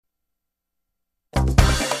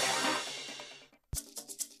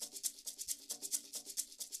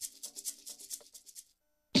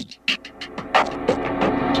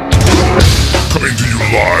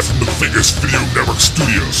Vegas Video Network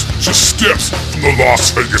Studios, just steps from the Las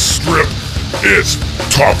Vegas Strip. It's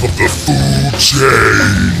Top of the Food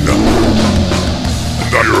Chain. And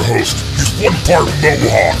now your host, he's 1 part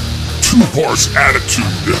Mohawk, 2 parts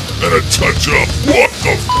attitude, and a touch of what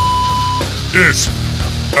the It's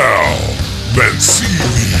Al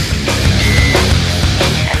Mancini.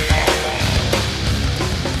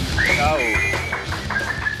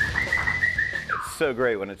 So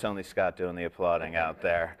great when it's only Scott doing the applauding out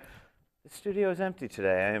there. The studio is empty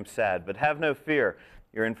today. I am sad, but have no fear.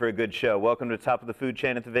 You're in for a good show. Welcome to Top of the Food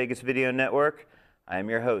Chain at the Vegas Video Network. I am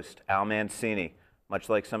your host, Al Mancini. Much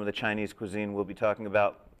like some of the Chinese cuisine we'll be talking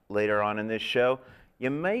about later on in this show,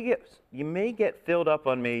 you may get filled up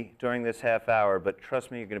on me during this half hour, but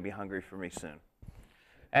trust me, you're going to be hungry for me soon.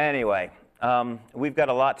 Anyway, we've got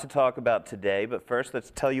a lot to talk about today, but first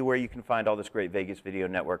let's tell you where you can find all this great Vegas Video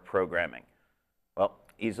Network programming. Well,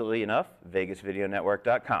 easily enough,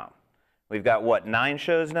 VegasVideoNetwork.com. We've got, what, 9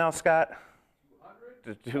 shows now, Scott?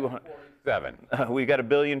 247. We've got a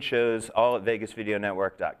billion shows, all at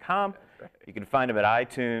VegasVideoNetwork.com. You can find them at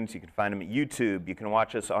iTunes. You can find them at YouTube. You can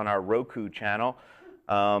watch us on our Roku channel.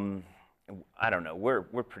 I don't know.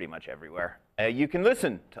 We're pretty much everywhere. You can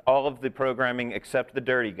listen to all of the programming except The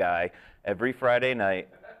Dirty Guy every Friday night.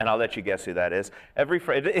 And I'll let you guess who that is. Every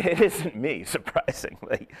Friday, it isn't me,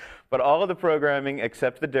 surprisingly. But all of the programming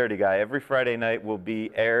except The Dirty Guy every Friday night will be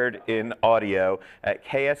aired in audio at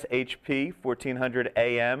KSHP 1400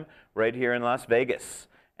 AM right here in Las Vegas.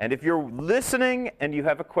 And if you're listening and you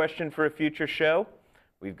have a question for a future show,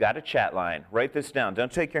 we've got a chat line. Write this down.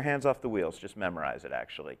 Don't take your hands off the wheels. Just memorize it,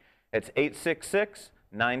 actually. It's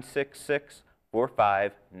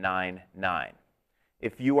 866-966-4599.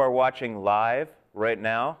 If you are watching live right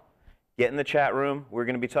now, get in the chat room. We're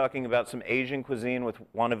going to be talking about some Asian cuisine with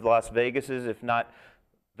one of Las Vegas's, if not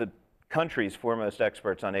the country's foremost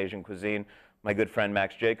experts on Asian cuisine, my good friend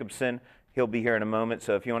Max Jacobson. He'll be here in a moment,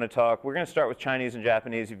 so if you want to talk, we're going to start with Chinese and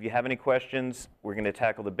Japanese. If you have any questions, we're going to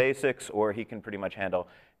tackle the basics, or he can pretty much handle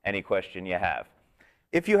any question you have.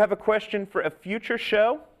 If you have a question for a future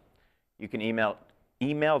show, you can email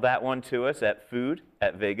that one to us at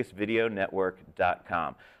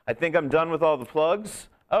food@vegasvideonetwork.com. I think I'm done with all the plugs.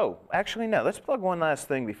 Oh, actually, no. Let's plug one last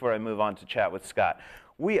thing before I move on to chat with Scott.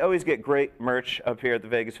 We always get great merch up here at the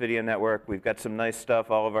Vegas Video Network. We've got some nice stuff.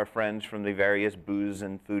 All of our friends from the various booze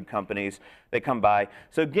and food companies, they come by.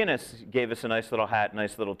 So Guinness gave us a nice little hat,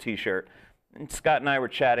 nice little T-shirt. And Scott and I were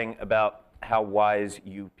chatting about how wise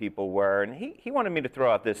you people were. And he wanted me to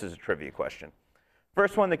throw out this as a trivia question.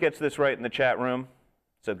 First one that gets this right in the chat room.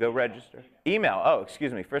 So go register. Email. Oh,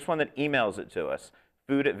 excuse me. First one that emails it to us,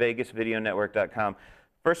 food@vegasvideonetwork.com.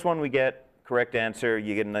 First one we get, correct answer,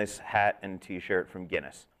 you get a nice hat and T-shirt from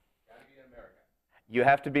Guinness. Gotta be in America. You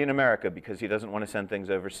have to be in America because he doesn't want to send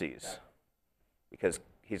things overseas. Because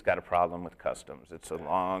he's got a problem with customs. It's a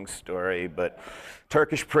long story, but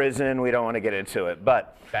Turkish prison, we don't want to get into it.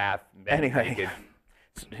 But bath, anyway.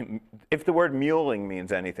 If the word muling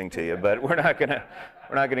means anything to you, but we're not gonna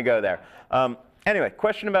go there. Anyway,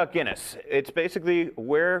 question about Guinness. It's basically,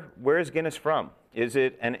 where is Guinness from? Is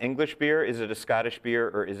it an English beer? Is it a Scottish beer?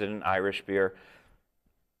 Or is it an Irish beer?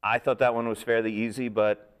 I thought that one was fairly easy,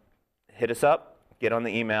 but hit us up, get on the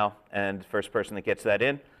email, and the first person that gets that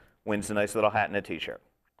in wins a nice little hat and a T-shirt.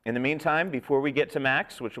 In the meantime, before we get to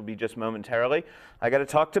Max, which will be just momentarily, I got to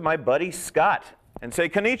talk to my buddy Scott and say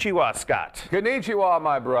konnichiwa, Scott. Konnichiwa,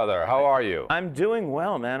 my brother. How are you? I'm doing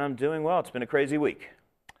well, man. I'm doing well. It's been a crazy week.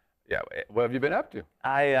 Yeah, what have you been up to?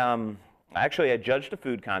 I judged a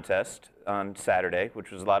food contest on Saturday,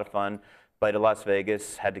 which was a lot of fun. Bite of Las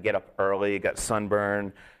Vegas, had to get up early, got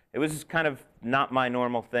sunburned. It was kind of not my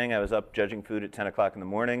normal thing. I was up judging food at 10 o'clock in the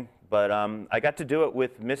morning, but I got to do it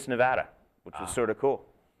with Miss Nevada, which was sort of cool.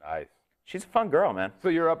 Nice. She's a fun girl, man. So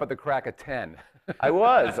you're up at the crack of 10. I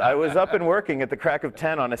was up and working at the crack of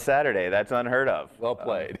 10 on a Saturday. That's unheard of. Well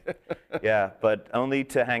played. Yeah, but only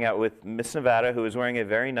to hang out with Miss Nevada, who was wearing a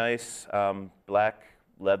very nice black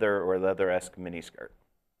leather or leather-esque miniskirt.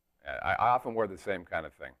 I often wear the same kind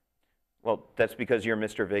of thing. Well, that's because you're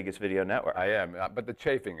Mr. Vegas Video Network. I am, but the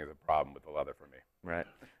chafing is a problem with the leather for me. Right.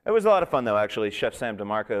 It was a lot of fun, though, actually. Chef Sam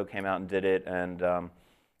DeMarco came out and did it, and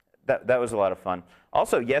that was a lot of fun.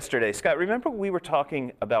 Also, yesterday, Scott, remember we were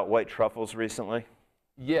talking about white truffles recently?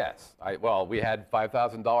 Yes. Well, we had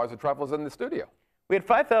 $5,000 of truffles in the studio. We had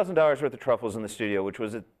 $5,000 worth of truffles in the studio, which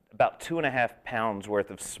was about 2.5 pounds worth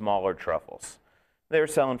of smaller truffles. They were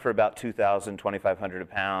selling for about $2,000, $2,500 a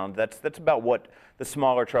pound. That's about what the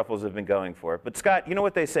smaller truffles have been going for. But Scott, you know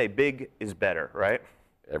what they say, big is better, right?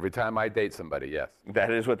 Every time I date somebody, yes. That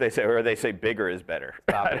is what they say, or they say bigger is better.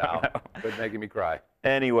 Stop now. Quit making me cry.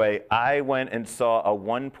 Anyway, I went and saw a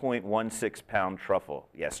 1.16 pound truffle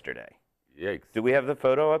yesterday. Yikes. Do we have the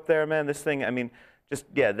photo up there, man? This thing, I mean, just,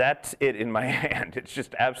 yeah, that's it in my hand. It's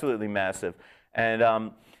just absolutely massive.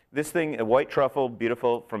 And this thing, a white truffle,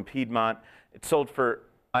 beautiful, from Piedmont, it sold for,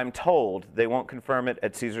 I'm told, they won't confirm it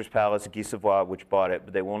at Caesar's Palace, Guy Savoy, which bought it,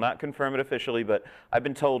 but they will not confirm it officially, but I've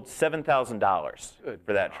been told $7,000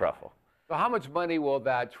 for that truffle. So how much money will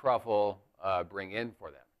that truffle bring in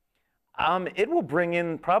for them? It will bring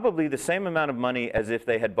in probably the same amount of money as if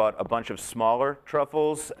they had bought a bunch of smaller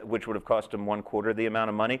truffles, which would have cost them 1/4 the amount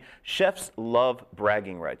of money. Chefs love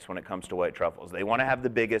bragging rights when it comes to white truffles. They want to have the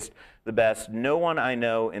biggest, the best. No one I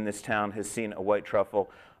know in this town has seen a white truffle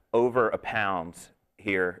over a pound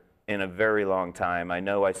here in a very long time. I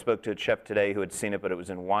know I spoke to a chef today who had seen it, but it was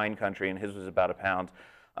in wine country, and his was about a pound.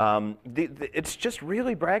 It's just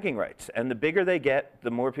really bragging rights, and the bigger they get,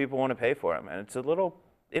 the more people want to pay for them, and it's a little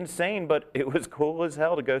insane, but it was cool as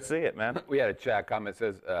hell to go see it, man. We had a chat comment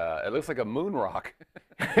that says, it looks like a moon rock.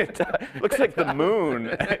 It looks like the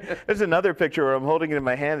moon. There's another picture where I'm holding it in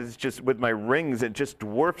my hand. It's just with my rings. It just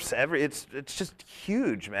dwarfs it's just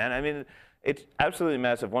huge, man. I mean, it's absolutely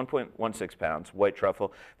massive. 1.16 pounds, white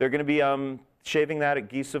truffle. They're going to be shaving that at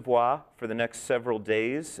Guy Savoy for the next several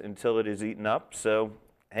days until it is eaten up. So,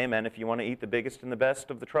 hey, man, if you want to eat the biggest and the best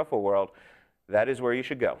of the truffle world, that is where you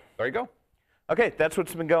should go. There you go. Okay, that's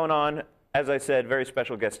what's been going on. As I said, very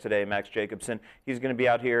special guest today, Max Jacobson. He's going to be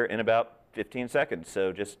out here in about 15 seconds,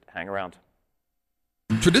 so just hang around.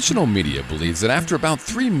 Traditional media believes that after about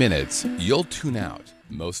 3 minutes, you'll tune out.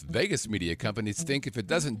 Most Vegas media companies think if it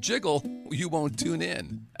doesn't jiggle, you won't tune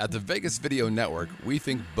in. At the Vegas Video Network, we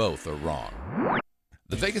think both are wrong.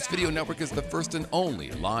 The Vegas Video Network is the first and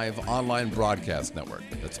only live online broadcast network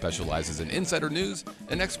that specializes in insider news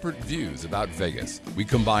and expert views about Vegas. We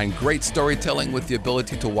combine great storytelling with the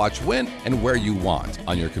ability to watch when and where you want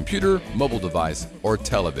on your computer, mobile device, or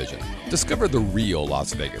television. Discover the real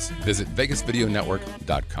Las Vegas. Visit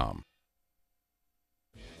VegasVideoNetwork.com.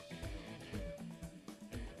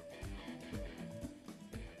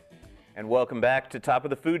 And welcome back to Top of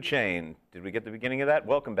the Food Chain. Did we get the beginning of that?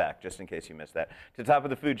 Welcome back, just in case you missed that, to Top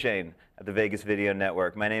of the Food Chain at the Vegas Video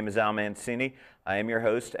Network. My name is Al Mancini. I am your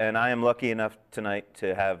host, and I am lucky enough tonight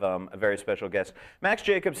to have a very special guest. Max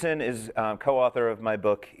Jacobson is co-author of my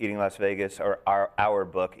book, Eating Las Vegas, or our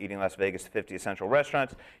book, Eating Las Vegas, 50 Essential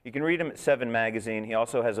Restaurants. You can read him at 7 Magazine. He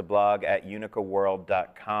also has a blog at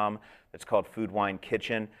unicaworld.com that's called Food Wine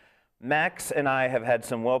Kitchen. Max and I have had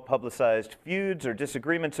some well-publicized feuds or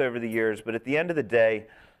disagreements over the years, but at the end of the day,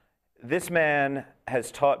 this man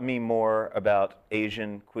has taught me more about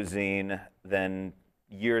Asian cuisine than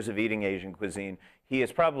years of eating Asian cuisine. He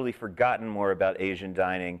has probably forgotten more about Asian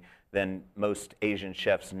dining than most Asian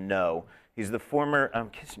chefs know. He's the former, I'm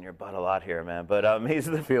kissing your butt a lot here, man, but he's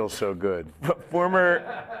the Feels so good.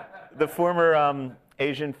 former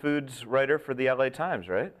Asian foods writer for the LA Times,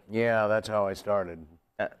 right? Yeah, that's how I started.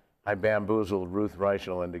 I bamboozled Ruth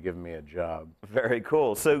Reichel into giving me a job. Very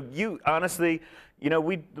cool. So you, honestly, you know,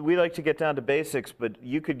 we like to get down to basics, but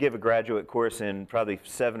you could give a graduate course in probably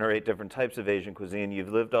 7 or 8 different types of Asian cuisine.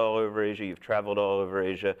 You've lived all over Asia, you've traveled all over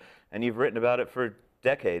Asia, and you've written about it for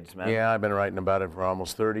decades, man. Yeah, I've been writing about it for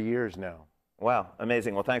almost 30 years now. Wow,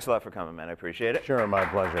 amazing. Well, thanks a lot for coming, man. I appreciate it. Sure, my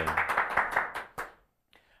pleasure.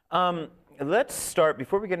 Let's start,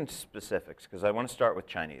 before we get into specifics, because I want to start with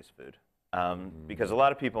Chinese food. Because a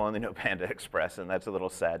lot of people only know Panda Express, and that's a little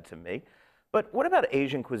sad to me. But what about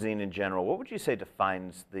Asian cuisine in general? What would you say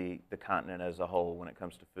defines the continent as a whole when it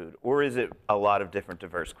comes to food? Or is it a lot of different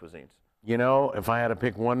diverse cuisines? You know, if I had to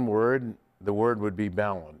pick one word, the word would be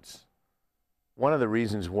balance. One of the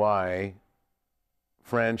reasons why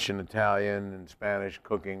French and Italian and Spanish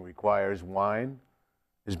cooking requires wine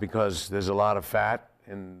is because there's a lot of fat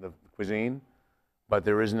in the cuisine, but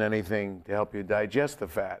there isn't anything to help you digest the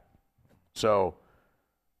fat. So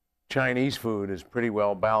Chinese food is pretty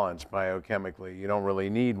well balanced biochemically. You don't really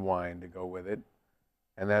need wine to go with it.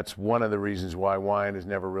 And that's one of the reasons why wine has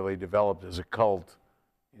never really developed as a cult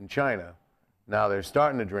in China. Now they're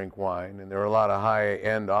starting to drink wine, and there are a lot of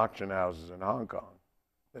high-end auction houses in Hong Kong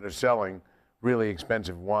that are selling really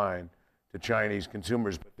expensive wine to Chinese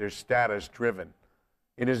consumers, but they're status-driven.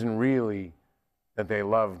 It isn't really that they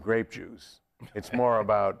love grape juice. It's more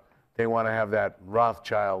about they want to have that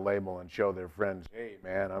Rothschild label and show their friends, hey,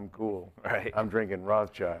 man, I'm cool. Right. I'm drinking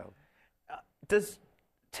Rothschild.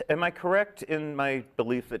 Am I correct in my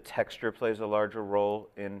belief that texture plays a larger role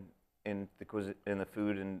in the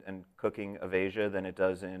food and cooking of Asia than it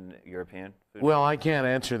does in European food? Well, I can't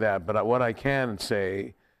answer that, but what I can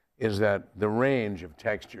say is that the range of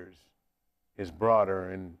textures is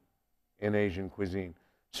broader in Asian cuisine,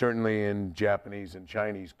 certainly in Japanese and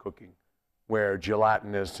Chinese cooking, where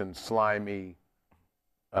gelatinous and slimy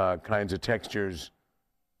kinds of textures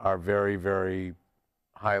are very, very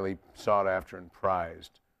highly sought after and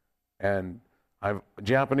prized. And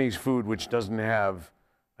Japanese food, which doesn't have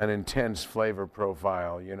an intense flavor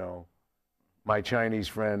profile, you know, my Chinese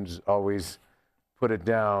friends always put it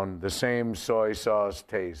down, the same soy sauce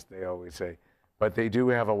taste, they always say. But they do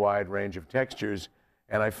have a wide range of textures,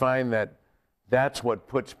 and I find that that's what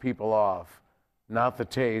puts people off, not the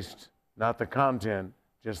taste, not the content,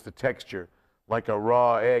 just the texture. Like a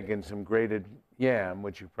raw egg and some grated yam,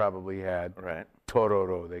 which you probably had. Right.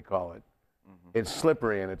 Tororo, they call it. It's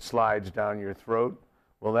slippery and it slides down your throat.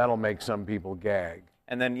 Well, that'll make some people gag.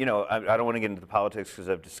 And then, you know, I don't want to get into the politics because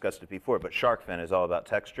I've discussed it before, but shark fin is all about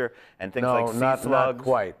texture and things like sea slugs. Not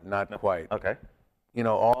quite, not quite. Okay. You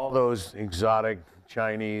know, all those exotic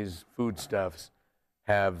Chinese foodstuffs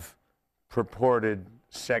have purported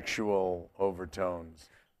sexual overtones.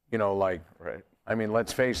 You know, like, Right. I mean,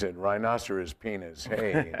 let's face it, rhinoceros penis.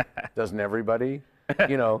 Hey, doesn't everybody?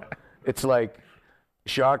 You know, it's like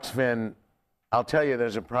shark's fin. I'll tell you,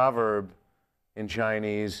 there's a proverb in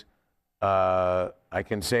Chinese. I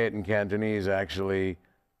can say it in Cantonese, actually.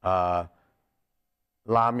 Lam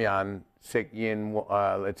yan sik yin.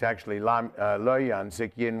 It's actually lo yan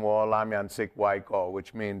sik yin wo, lam yan sik wai ko,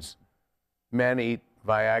 which means men eat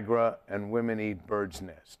Viagra and women eat bird's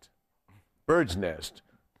nest. Bird's nest,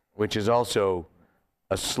 which is also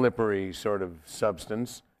a slippery sort of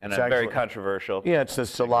substance. And it's very actually, controversial. Yeah, it's the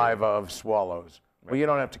saliva of swallows. Well, you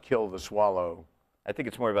don't have to kill the swallow. I think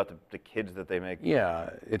it's more about the kids that they make Yeah,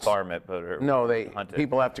 it's farm it, but or no. hunt it.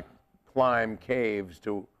 People have to climb caves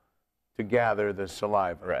to gather the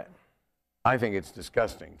saliva. Right. I think it's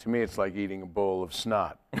disgusting. To me, it's like eating a bowl of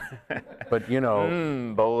snot. But you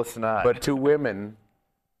know, Bowl of snot. but to women,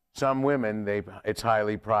 some women, it's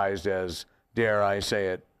highly prized as, dare I say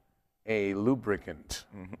it, a lubricant.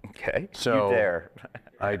 Okay. So you dare.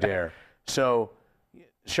 I dare. So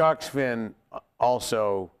shark's fin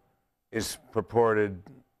also is purported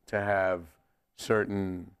to have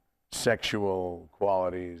certain sexual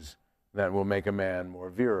qualities that will make a man more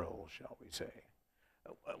virile, shall we say.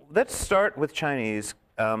 Let's start with Chinese.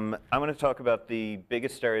 I'm going to talk about the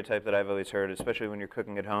biggest stereotype that I've always heard, especially when you're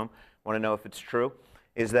cooking at home. Want to know if it's true?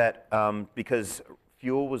 Is that because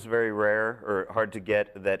fuel was very rare or hard to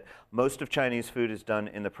get, that most of Chinese food is done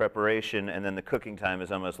in the preparation and then the cooking time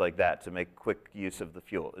is almost like that to make quick use of the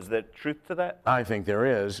fuel. Is there truth to that? I think there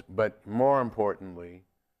is, but more importantly,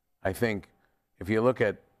 I think if you look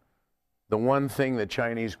at the one thing that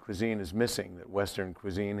Chinese cuisine is missing that Western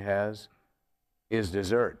cuisine has is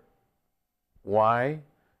dessert. Why?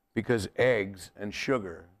 Because eggs and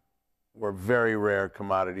sugar were very rare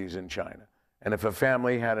commodities in China. And if a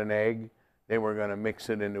family had an egg, they were going to mix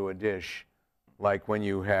it into a dish, like when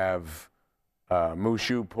you have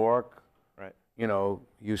mushu pork. Right. You know,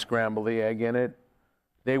 you scramble the egg in it.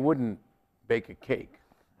 They wouldn't bake a cake.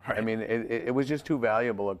 Right. I mean, it was just too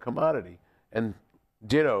valuable a commodity. And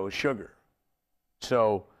ditto sugar.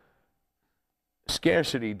 So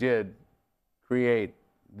scarcity did create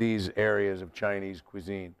these areas of Chinese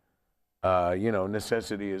cuisine. You know,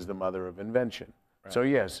 necessity is the mother of invention. Right. So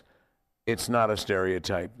yes, it's not a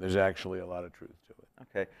stereotype. There's actually a lot of truth to it.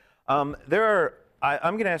 Okay. I'm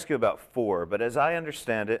going to ask you about 4, but as I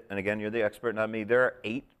understand it, and again, you're the expert, not me, there are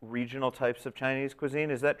 8 regional types of Chinese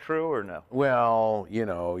cuisine. Is that true or no? Well, you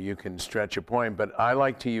know, you can stretch a point, but I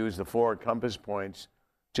like to use the 4 compass points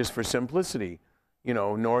just for simplicity. You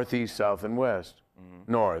know, north, east, south, and west.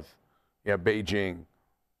 Mm-hmm. North, you have Beijing.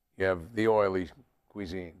 You have the oily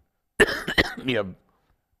cuisine. You have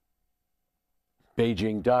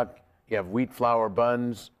Beijing duck. You have wheat flour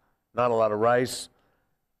buns, not a lot of rice.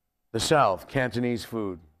 The south, Cantonese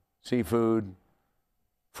food, seafood,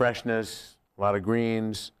 freshness, a lot of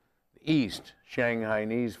greens. The east,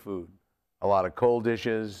 Shanghainese food, a lot of cold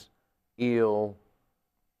dishes, eel.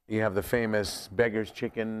 You have the famous beggar's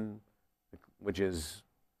chicken, which is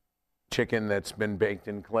chicken that's been baked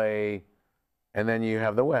in clay. And then you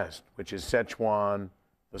have the west, which is Szechuan,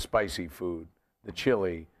 the spicy food, the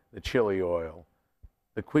chili oil.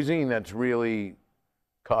 The cuisine that's really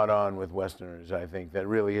caught on with Westerners, I think, that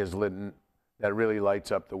really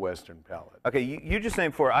lights up the Western palate. Okay, you just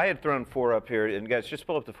named 4. I had thrown 4 up here, and guys, just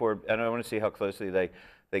pull up the 4, and I want to see how closely they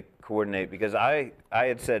coordinate, because I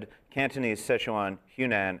had said Cantonese, Szechuan,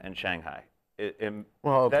 Hunan, and Shanghai.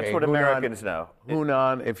 Well, okay. That's what Americans know.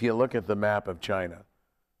 Hunan, if you look at the map of China,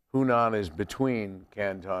 Hunan is between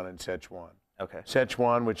Canton and Szechuan. Okay.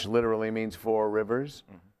 Szechuan, which literally means 4 rivers,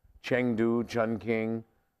 Chengdu, Chongqing,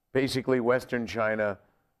 basically Western China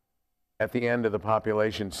at the end of the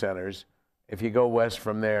population centers. If you go west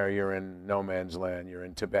from there, you're in no man's land. You're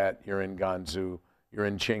in Tibet, you're in Gansu, you're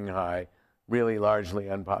in Qinghai, really largely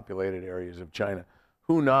unpopulated areas of China.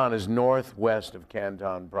 Hunan is northwest of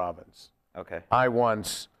Canton province. Okay. I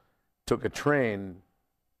once took a train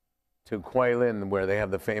to Guilin, where they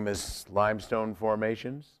have the famous limestone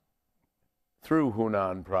formations, through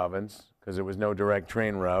Hunan province, because there was no direct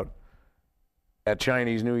train route, at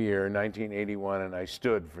Chinese New Year in 1981, and I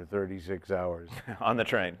stood for 36 hours. On the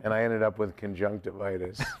train. And I ended up with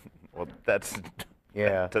conjunctivitis. Well,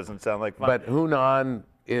 Yeah. that doesn't sound like fun. But Hunan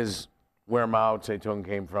is where Mao Zedong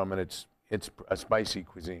came from, and it's a spicy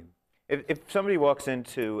cuisine. If somebody walks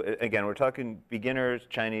into, again, we're talking beginners,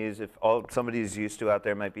 Chinese, if all somebody's used to out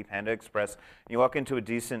there might be Panda Express, and you walk into a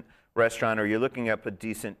decent restaurant or you're looking up a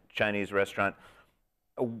decent Chinese restaurant,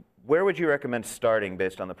 where would you recommend starting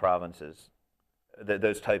based on the provinces,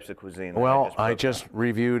 those types of cuisine? Well, I just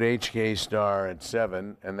reviewed HK Star at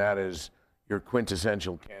 7, and that is your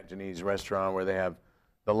quintessential Cantonese restaurant where they have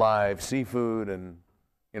the live seafood and,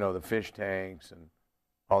 the fish tanks and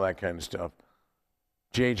all that kind of stuff.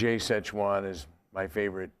 JJ Sichuan is my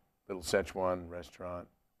favorite little Sichuan restaurant.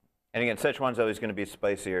 And again, Sichuan's always going to be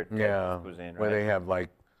spicier type of cuisine, right? Where they have like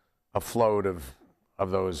a float of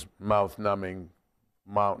those mouth-numbing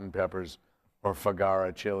mountain peppers or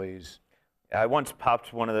Fagara chilies. I once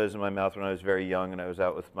popped one of those in my mouth when I was very young, and I was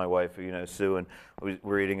out with my wife, Sue, and we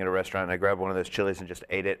were eating at a restaurant, and I grabbed one of those chilies and just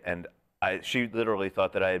ate it, and she literally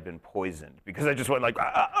thought that I had been poisoned because I just went like,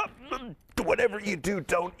 whatever you do,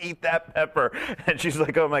 don't eat that pepper. And she's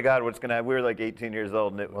like, oh my God, what's going to happen? We were like 18 years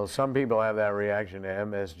old. And well, some people have that reaction to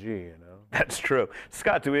MSG, That's true.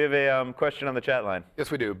 Scott, do we have a question on the chat line?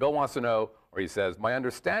 Yes, we do. Bill wants to know, or he says, my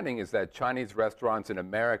understanding is that Chinese restaurants in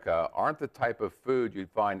America aren't the type of food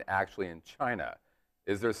you'd find actually in China.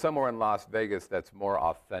 Is there somewhere in Las Vegas that's more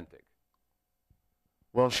authentic?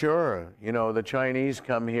 Well, sure. The Chinese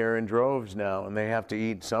come here in droves now, and they have to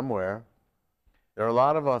eat somewhere. There are a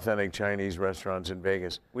lot of authentic Chinese restaurants in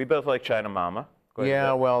Vegas. We both like China Mama.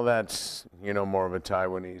 Yeah, well, that's, more of a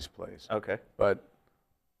Taiwanese place. Okay. But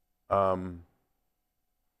there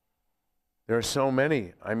are so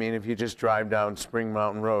many. I mean, if you just drive down Spring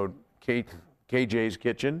Mountain Road, KJ's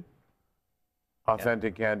Kitchen,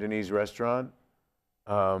 authentic Cantonese restaurant.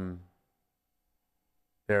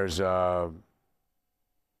 There's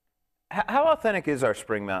How authentic is our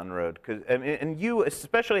Spring Mountain Road? And you,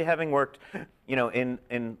 especially having worked,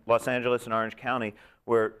 in Los Angeles and Orange County,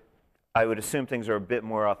 where I would assume things are a bit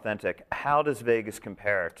more authentic. How does Vegas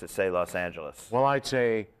compare to, say, Los Angeles? Well, I'd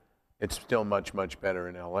say it's still much, much better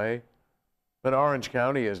in LA. But Orange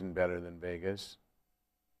County isn't better than Vegas.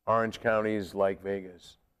 Orange County is like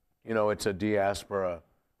Vegas. It's a diaspora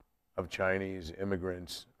of Chinese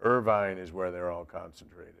immigrants. Irvine is where they're all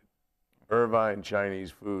concentrated. Irvine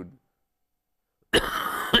Chinese food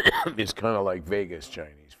is kind of like Vegas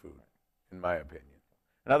Chinese food, in my opinion.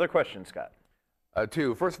 Another question, Scott.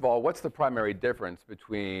 Two, first of all, what's the primary difference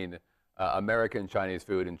between American Chinese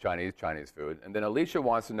food and Chinese food? And then Alicia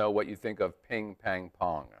wants to know what you think of Ping Pang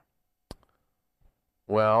Pong.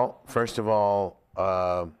 Well, first of all,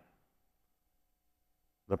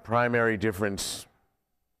 the primary difference,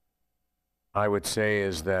 I would say,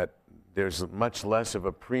 is that there's much less of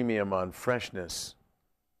a premium on freshness.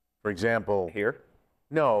 For example, Here?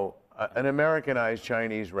 No, an Americanized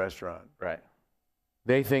Chinese restaurant. Right.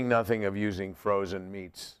 They think nothing of using frozen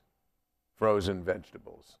meats, frozen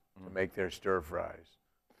vegetables to make their stir fries.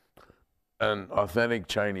 An authentic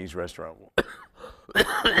Chinese restaurant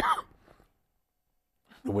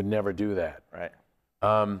would never do that. Right.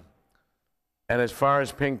 And as far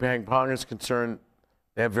as Ping Pang Pong is concerned,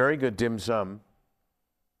 they have very good dim sum.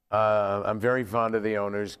 I'm very fond of the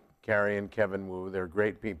owners, Carrie and Kevin Wu. They're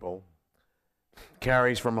great people.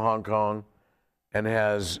 Carrie's from Hong Kong and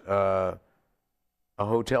has a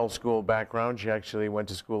hotel school background. She actually went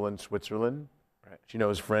to school in Switzerland. Right. She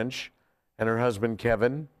knows French. And her husband,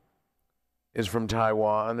 Kevin, is from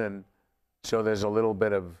Taiwan. And so there's a little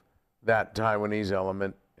bit of that Taiwanese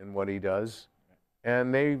element in what he does.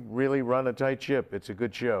 And they really run a tight ship. It's a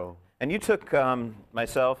good show. And you took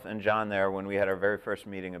myself and John there when we had our very first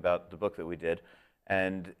meeting about the book that we did,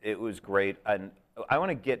 and it was great. And I want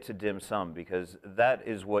to get to dim sum because that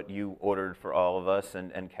is what you ordered for all of us,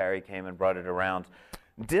 and Carrie came and brought it around.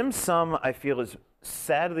 Dim sum, I feel, is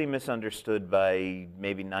sadly misunderstood by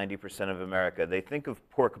maybe 90% of America. They think of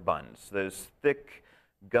pork buns, those thick,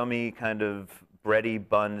 gummy kind of bready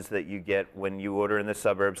buns that you get when you order in the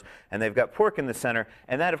suburbs, and they've got pork in the center,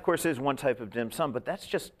 and that, of course, is one type of dim sum, but that's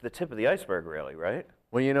just the tip of the iceberg, really, right?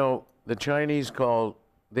 Well, you know, the Chinese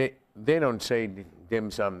they don't say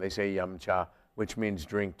dim sum, they say yum cha, which means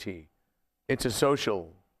drink tea. It's a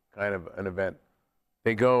social kind of an event.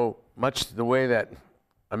 They go much the way that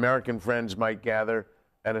American friends might gather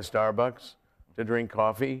at a Starbucks to drink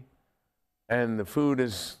coffee, and the food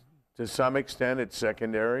is, to some extent, it's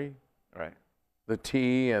secondary. Right. The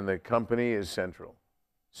tea and the company is central.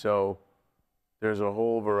 So there's a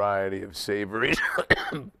whole variety of savory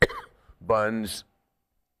buns,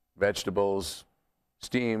 vegetables,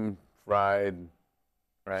 steamed, fried,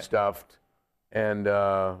 stuffed, and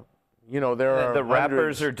you know, there are the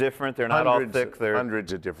wrappers are different. They're not all thick. They're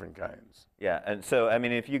hundreds of different kinds. Yeah, and so I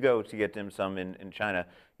mean, if you go to get dim sum in China,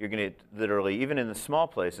 you're going to get literally, even in the small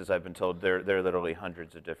places, I've been told there are literally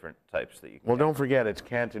hundreds of different types that you can. Well, get. don't forget it's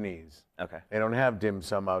Cantonese. Okay. They don't have dim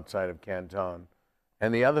sum outside of Canton,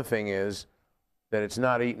 and the other thing is that it's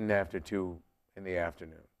not eaten after 2 in the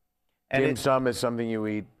afternoon. And Dim sum is something you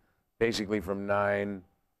eat basically from 9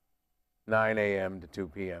 a.m. to 2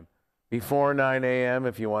 p.m. Before 9 a.m.,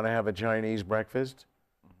 if you want to have a Chinese breakfast,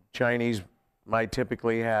 Chinese might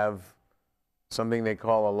typically have something they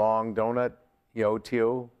call a long donut,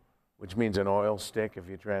 youtiao, which means an oil stick if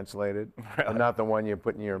you translate it, but not the one you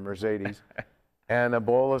put in your Mercedes, and a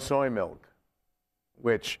bowl of soy milk,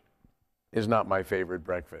 which is not my favorite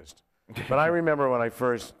breakfast. But I remember when I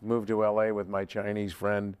first moved to LA with my Chinese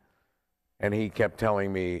friend, and he kept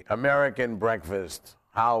telling me, American breakfast,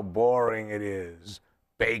 how boring it is.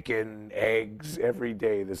 Bacon, eggs, every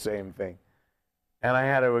day the same thing. And I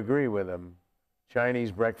had to agree with him.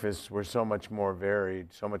 Chinese breakfasts were so much more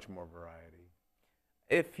varied, so much more variety.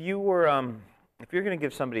 If you're going to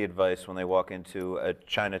give somebody advice when they walk into a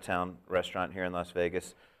Chinatown restaurant here in Las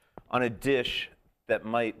Vegas on a dish that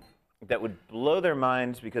would blow their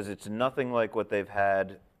minds because it's nothing like what they've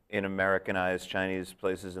had in Americanized Chinese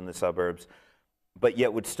places in the suburbs, but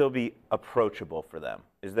yet would still be approachable for them,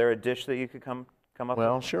 is there a dish that you could come up with?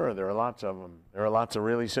 Well, sure, there are lots of them. There are lots of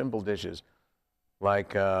really simple dishes,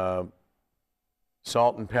 like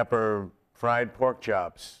salt and pepper fried pork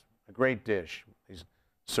chops, a great dish. These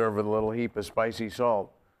served with a little heap of spicy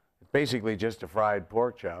salt. It's basically just a fried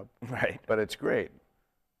pork chop, right? But it's great.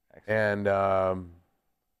 Excellent. And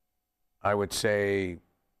I would say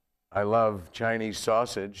I love Chinese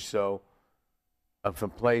sausage, so if a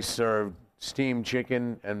place served steamed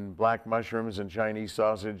chicken and black mushrooms and Chinese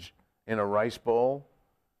sausage in a rice bowl,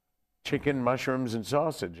 chicken, mushrooms, and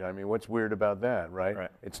sausage. I mean, what's weird about that, right?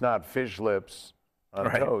 It's not fish lips on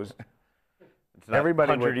toast. It's not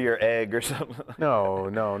Everybody 100-year egg or something. No,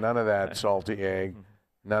 none of that salty egg,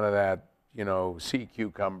 none of that, you know, sea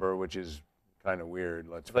cucumber, which is kind of weird.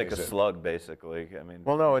 Let's It's like face a it. slug, basically. I mean,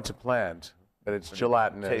 Well, no, it's a plant, but it's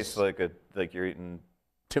gelatinous. it tastes like you're eating.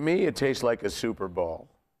 To me, it tastes like a Super Bowl.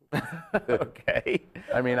 Okay.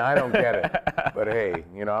 I mean, I don't get it, but hey,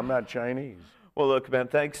 you know, I'm not Chinese. Well, look, man,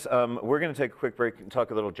 thanks. We're going to take a quick break and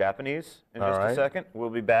talk a little Japanese in just a second. We'll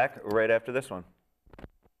be back right after this one.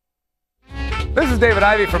 This is David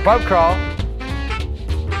Ivey for Pub Crawl.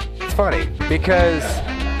 It's funny because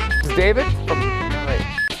it's David from.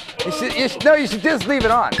 You should just leave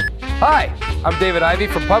it on. Hi, I'm David Ivey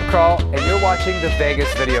from Pub Crawl, and you're watching the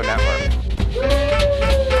Vegas Video Network.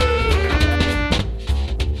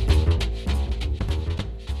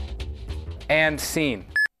 And scene.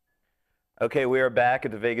 Okay, we are back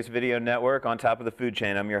at the Vegas Video Network on top of the food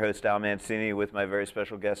chain. I'm your host, Al Mancini, with my very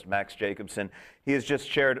special guest, Max Jacobson. He has just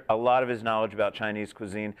shared a lot of his knowledge about Chinese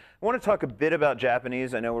cuisine. I want to talk a bit about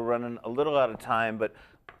Japanese. I know we're running a little out of time, but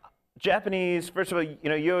Japanese, first of all, you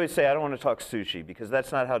know, you always say, I don't want to talk sushi, because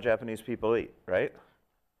that's not how Japanese people eat, right?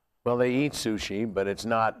 Well, they eat sushi, but it's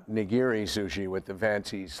not nigiri sushi with the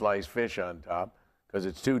fancy sliced fish on top, because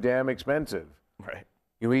it's too damn expensive. Right.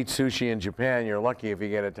 You eat sushi in Japan, you're lucky if you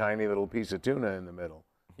get a tiny little piece of tuna in the middle.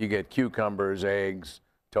 You get cucumbers, eggs,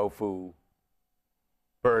 tofu,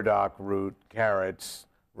 burdock root, carrots,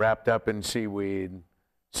 wrapped up in seaweed.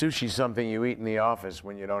 Sushi's something you eat in the office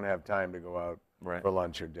when you don't have time to go out for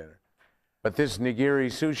lunch or dinner. But this nigiri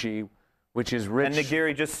sushi, which is rich. And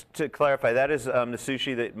nigiri, just to clarify, that is the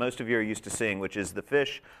sushi that most of you are used to seeing, which is the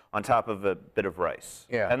fish on top of a bit of rice.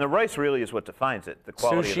 Yeah. And the rice really is what defines it, the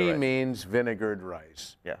quality of the Sushi rice. means vinegared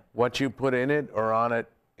rice. Yeah. What you put in it or on it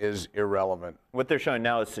is irrelevant. What they're showing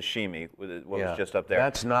now is sashimi, with what was just up there.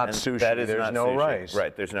 That's not And sushi. That is There's not no sushi. rice.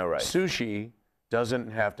 Right, there's no rice. Sushi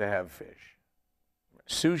doesn't have to have fish.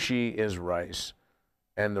 Sushi is rice,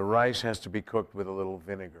 and the rice has to be cooked with a little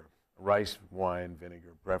vinegar, rice wine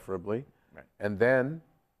vinegar preferably. Right. And then,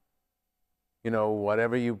 you know,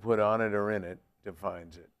 whatever you put on it or in it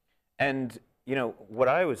defines it. And You know, what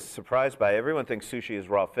I was surprised by, everyone thinks sushi is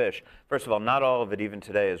raw fish. First of all, not all of it even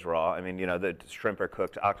today is raw. I mean, you know, the shrimp are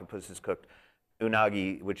cooked, octopus is cooked,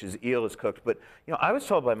 unagi, which is eel, is cooked. But, you know, I was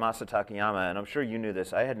told by Masa Takayama, and I'm sure you knew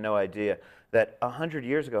this, I had no idea, that 100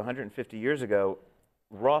 years ago, 150 years ago,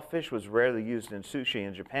 raw fish was rarely used in sushi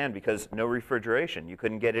in Japan because no refrigeration. You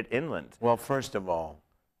couldn't get it inland. Well, first of all,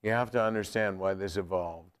 you have to understand why this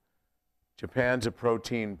evolved. Japan's a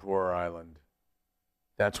protein-poor island.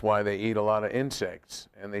 That's why they eat a lot of insects,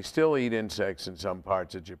 and they still eat insects in some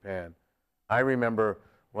parts of Japan. I remember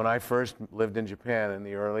when I first lived in Japan in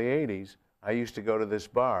the early 80s, I used to go to this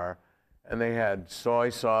bar, and they had soy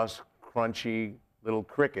sauce, crunchy little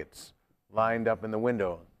crickets lined up in the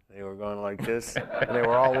window. They were going like this, and they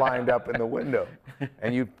were all lined up in the window.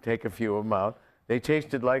 And you take a few of them out. They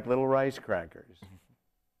tasted like little rice crackers.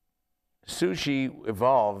 Sushi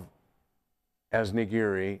evolved as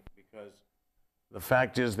nigiri because the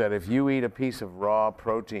fact is that if you eat a piece of raw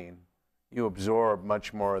protein, you absorb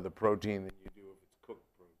much more of the protein than you do if it's cooked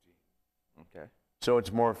protein. Okay. So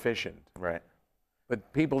it's more efficient. Right.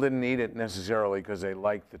 But people didn't eat it necessarily because they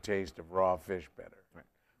liked the taste of raw fish better. Right.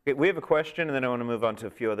 Okay, we have a question, and then I want to move on to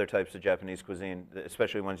a few other types of Japanese cuisine,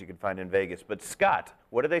 especially ones you can find in Vegas. But Scott,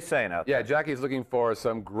 what are they saying out there? Yeah, Jackie's looking for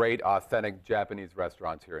some great, authentic Japanese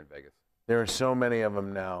restaurants here in Vegas. There are so many of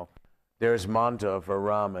them now. There's Manta for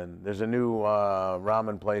ramen. There's a new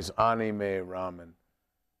ramen place, Anime Ramen.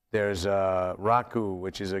 There's Raku,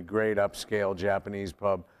 which is a great upscale Japanese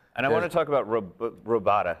pub. And I want to talk about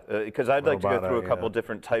Robata, because I'd like to go through a couple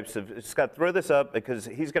different types of, Scott, throw this up, because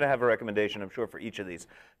he's going to have a recommendation, I'm sure, for each of these.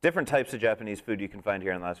 Different types of Japanese food you can find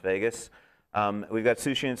here in Las Vegas. We've got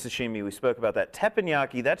sushi and sashimi. We spoke about that.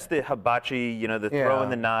 Teppanyaki, that's the hibachi, you know, the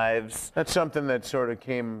throwing the knives. That's something that sort of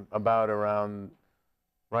came about around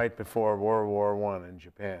right before World War I in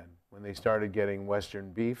Japan, when they started getting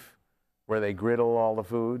Western beef, where they griddle all the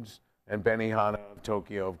foods. And Benihana of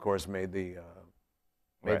Tokyo, of course, made the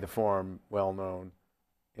form well known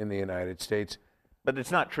in the United States. But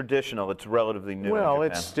it's not traditional. It's relatively new. Well, in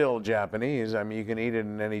Japan. it's still Japanese. I mean, you can eat it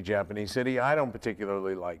in any Japanese city. I don't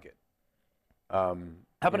particularly like it. How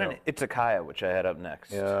about an izakaya, which I had up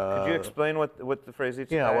next? Could you explain what the phrase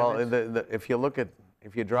izakaya Yeah, well, means?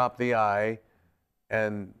 if you drop the I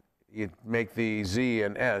and you make the Z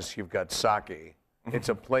and S, you've got sake. It's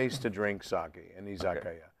a place to drink sake, an izakaya.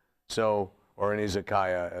 Okay. So, or an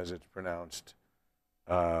izakaya as it's pronounced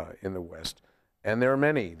in the West. And there are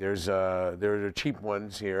many. There are cheap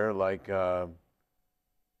ones here, like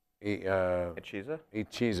Ichiza?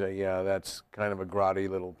 Ichiza, yeah, that's kind of a grotty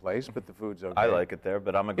little place, but the food's okay. I like it there,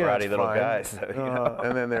 but I'm a grotty little fine. guy. So, you know.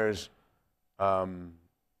 And then there's, Raku,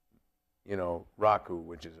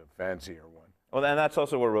 which is a fancier one. Well, and that's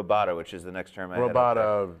also where Robata, which is the next term I had up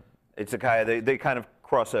Robata, there. Izakaya, they kind of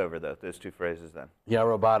cross over, those two phrases then. yeah,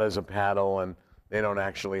 Robata is a paddle, and they don't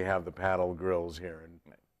actually have the paddle grills here,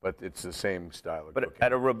 but it's the same style of But cooking.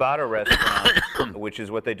 at a Robata restaurant, which is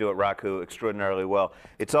what they do at Raku extraordinarily well,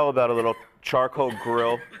 it's all about a little charcoal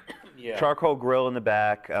grill. Charcoal grill in the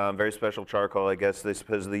back, very special charcoal, I guess they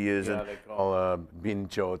supposedly use. Yeah, they call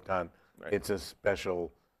binchotan. Right. It's a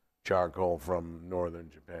special charcoal from northern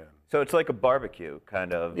Japan. So it's like a barbecue,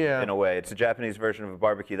 kind of, in a way. It's a Japanese version of a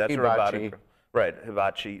barbecue. That's Hibachi. a Robata. Right,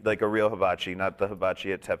 hibachi, like a real hibachi, not the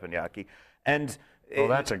hibachi at teppanyaki. And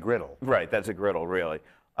That's a griddle. Right, that's a griddle, really.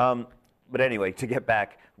 But anyway, to get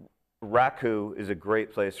back, Raku is a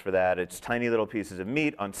great place for that. It's tiny little pieces of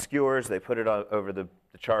meat on skewers. They put it over the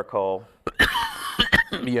charcoal.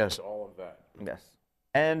 Yes, all of that. Yes.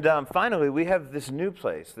 And finally, we have this new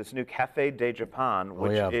place, this new Café de Japan,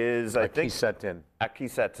 which is, I think... Akisetten.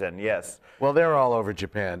 Akisetten, yes. Well, they're all over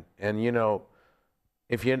Japan. And,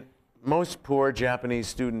 most poor Japanese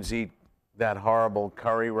students eat that horrible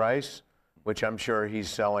curry rice, which I'm sure he's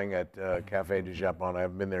selling at Café de Japan. I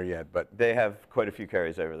haven't been there yet, but... They have quite a few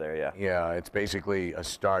curries over there, yeah. Yeah, it's basically a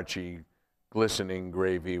starchy, glistening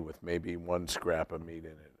gravy with maybe one scrap of meat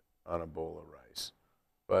in it on a bowl of rice.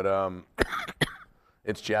 But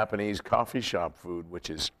it's Japanese coffee shop food, which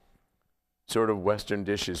is sort of Western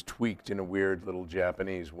dishes tweaked in a weird little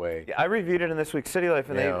Japanese way. Yeah, I reviewed it in this week's City Life,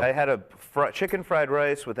 and I had a chicken fried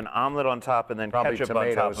rice with an omelet on top and then Probably ketchup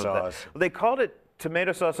on top tomato of that. sauce. Well, they called it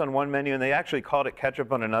tomato sauce on one menu, and they actually called it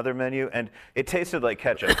ketchup on another menu, and it tasted like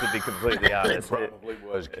ketchup, to be completely honest. It probably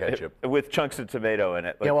was ketchup. With chunks of tomato in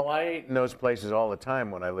it. Yeah, well, I ate in those places all the time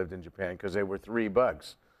when I lived in Japan because they were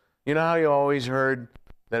 $3. You know how you always heard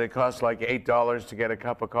that it cost like $8 to get a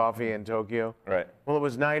cup of coffee in Tokyo? Right. Well, it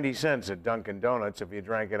was 90 cents at Dunkin' Donuts if you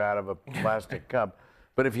drank it out of a plastic cup.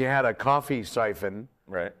 But if you had a coffee siphon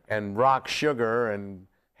Right. and rock sugar and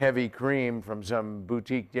heavy cream from some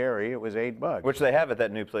boutique dairy, it was $8. Which they have at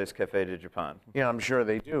that new place, Cafe de Japan. Yeah, I'm sure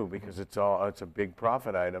they do because it's a big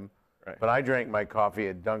profit item. Right. But I drank my coffee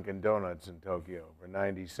at Dunkin' Donuts in Tokyo for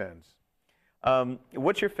 90 cents.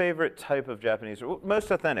 What's your favorite type of Japanese? Most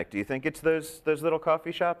authentic? Do you think it's those little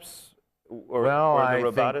coffee shops, or the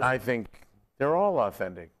Robatas? I think they're all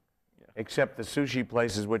authentic, except the sushi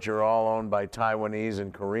places, which are all owned by Taiwanese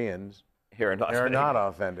and Koreans. Here in Las They're Vegas. not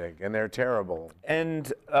authentic, and they're terrible.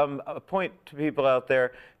 And a point to people out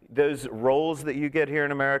there, those rolls that you get here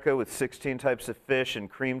in America with 16 types of fish and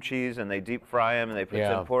cream cheese, and they deep fry them and they put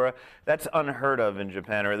tempura, that's unheard of in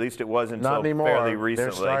Japan, or at least it was until Not anymore. fairly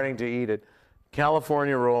recently. They're starting to eat it.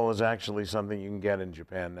 California roll is actually something you can get in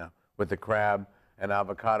Japan now with the crab and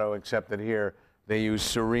avocado, except that here they use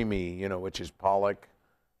surimi, which is pollock,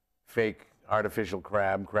 fake artificial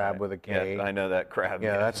crab with a K. Yeah, I know that crab.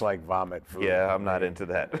 Yeah, that's like vomit food. Yeah, I'm not into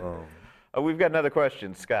that. We've got another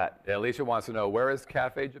question, Scott. Yeah, Alicia wants to know, where is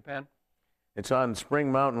Cafe Japan? It's on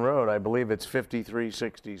Spring Mountain Road. I believe it's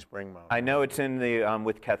 5360 Spring Mountain. I know it's in the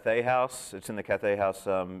with Cathay House. It's in the Cathay House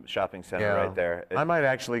shopping center right there. I might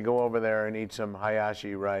actually go over there and eat some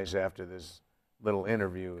hayashi rice after this little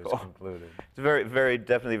interview is concluded. It's a very,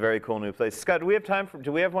 definitely very cool new place. Scott, do we have time for?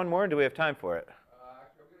 Do we have one more? Or do we have time for it?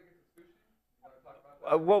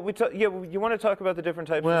 You want to talk about the different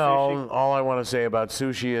types of sushi? Well, all I want to say about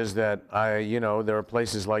sushi is that there are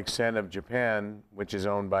places like Sen of Japan, which is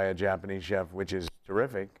owned by a Japanese chef, which is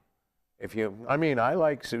terrific. I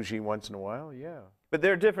like sushi once in a while, yeah. But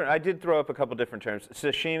they're different. I did throw up a couple different terms.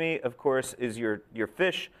 Sashimi, of course, is your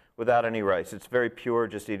fish without any rice. It's very pure,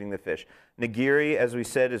 just eating the fish. Nigiri, as we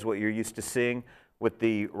said, is what you're used to seeing with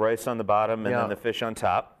the rice on the bottom and then the fish on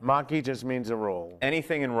top. Maki just means a roll.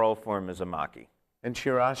 Anything in roll form is a maki. And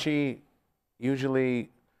chirashi,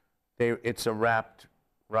 usually it's a wrapped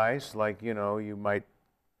rice, like, you might,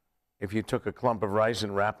 if you took a clump of rice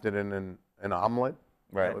and wrapped it in an omelet,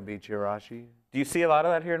 that would be chirashi. Do you see a lot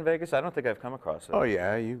of that here in Vegas? I don't think I've come across it. Oh,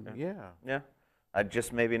 yeah, Yeah? I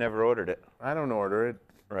just maybe never ordered it. I don't order it.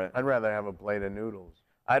 Right. I'd rather have a plate of noodles.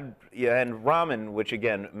 And ramen, which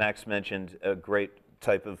again, Max mentioned, a great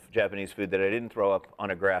type of Japanese food that I didn't throw up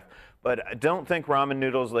on a graph. But I don't think ramen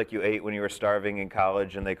noodles like you ate when you were starving in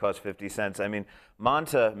college and they cost 50 cents. I mean,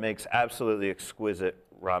 Manta makes absolutely exquisite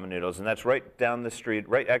ramen noodles, and that's right down the street,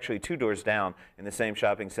 actually 2 doors down in the same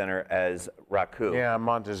shopping center as Raku. Yeah,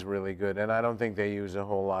 Manta's really good, and I don't think they use a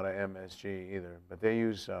whole lot of MSG either, but they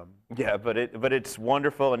use some. Yeah, but it's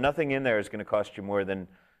wonderful, and nothing in there is going to cost you more than,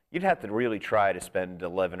 you'd have to really try to spend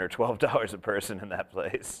 $11 or $12 a person in that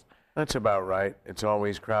place. That's about right. It's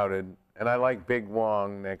always crowded. And I like Big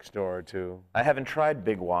Wong next door, too. I haven't tried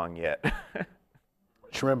Big Wong yet.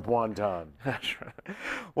 Shrimp wonton.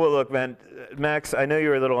 Well, look, man, Max, I know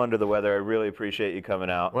you're a little under the weather. I really appreciate you coming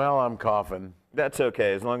out. Well, I'm coughing. That's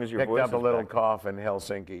okay, as long as your voice is Picked up a little back. cough in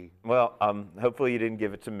Helsinki. Well, hopefully you didn't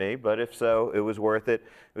give it to me, but if so, it was worth it.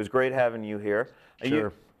 It was great having you here.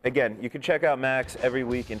 Sure. Again, you can check out Max every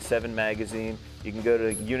week in 7 Magazine. You can go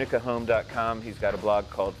to unicahome.com. He's got a blog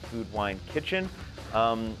called Food Wine Kitchen.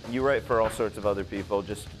 You write for all sorts of other people.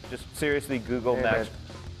 Just seriously Google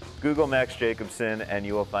Max Jacobson, and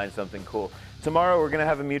you will find something cool. Tomorrow we're going to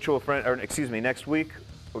have a mutual friend, next week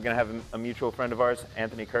we're going to have a mutual friend of ours,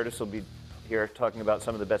 Anthony Curtis, will be here talking about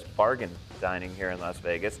some of the best bargain dining here in Las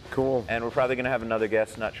Vegas. Cool. And we're probably going to have another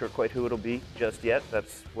guest. Not sure quite who it'll be just yet.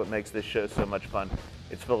 That's what makes this show so much fun.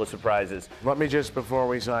 It's full of surprises. Let me just, before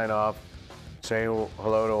we sign off, say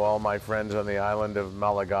hello to all my friends on the island of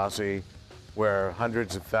Malagasy, where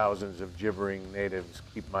hundreds of thousands of gibbering natives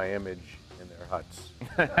keep my image in their huts.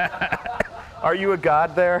 Are you a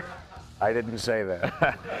god there? I didn't say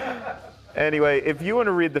that. Anyway, if you want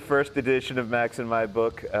to read the first edition of Max and my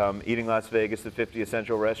book, Eating Las Vegas, the 50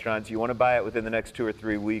 Essential Restaurants, you want to buy it within the next 2 or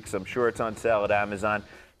 3 weeks. I'm sure it's on sale at Amazon.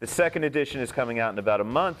 The second edition is coming out in about a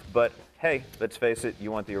month, but hey, let's face it,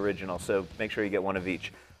 you want the original, so make sure you get one of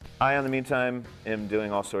each. I, in the meantime, am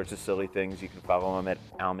doing all sorts of silly things. You can follow him at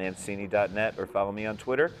almancini.net or follow me on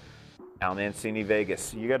Twitter,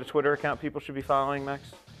 almancinivegas. You got a Twitter account people should be following,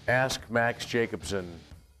 Max? Ask Max Jacobson.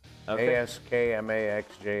 Okay.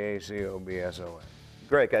 AskMaxJacobson.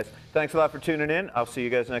 Great, guys. Thanks a lot for tuning in. I'll see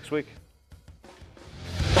you guys next week.